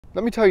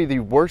Let me tell you the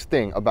worst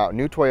thing about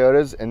new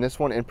Toyotas, and this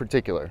one in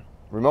particular.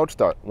 Remote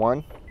start,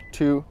 1,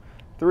 2,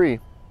 3.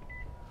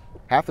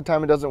 Half the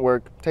time it doesn't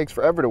work, takes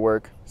forever to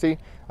work. See,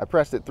 I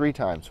pressed it 3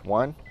 times.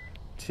 1,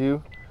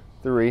 2,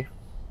 3.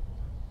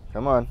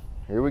 Come on,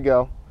 here we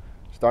go.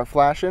 Start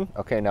flashing.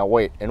 Okay, now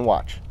wait and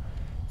watch.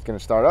 It's gonna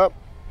start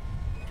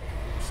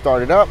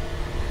it up,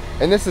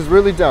 and this is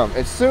really dumb.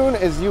 As soon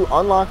as you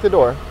unlock the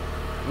door,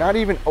 not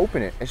even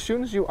open it, as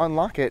soon as you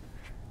unlock it,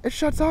 it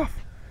shuts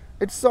off.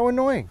 It's so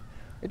annoying.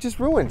 It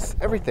just ruins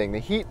everything. The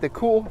heat, the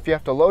cool, if you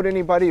have to load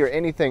anybody or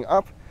anything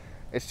up,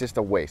 it's just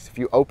a waste. If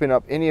you open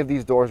up any of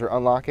these doors or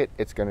unlock it,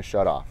 it's gonna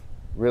shut off.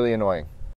 Really annoying.